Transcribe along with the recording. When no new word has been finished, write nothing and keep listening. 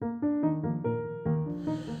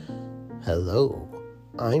Hello,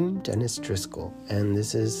 I'm Dennis Driscoll, and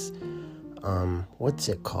this is, what's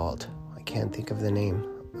it called? I can't think of the name.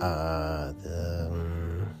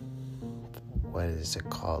 What is it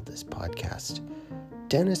called, this podcast?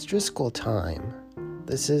 Dennis Driscoll Time.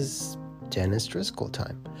 This is Dennis Driscoll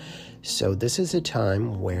Time. So this is a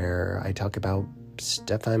time where I talk about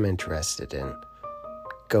stuff I'm interested in.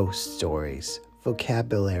 Ghost stories,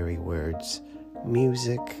 vocabulary words,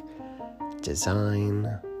 music, design,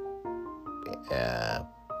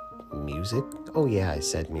 music. Oh yeah, I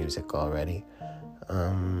said music already.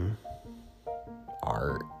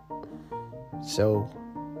 Art. So,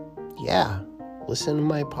 yeah, listen to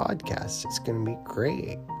my podcast. It's gonna be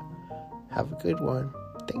great. Have a good one.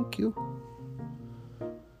 Thank you.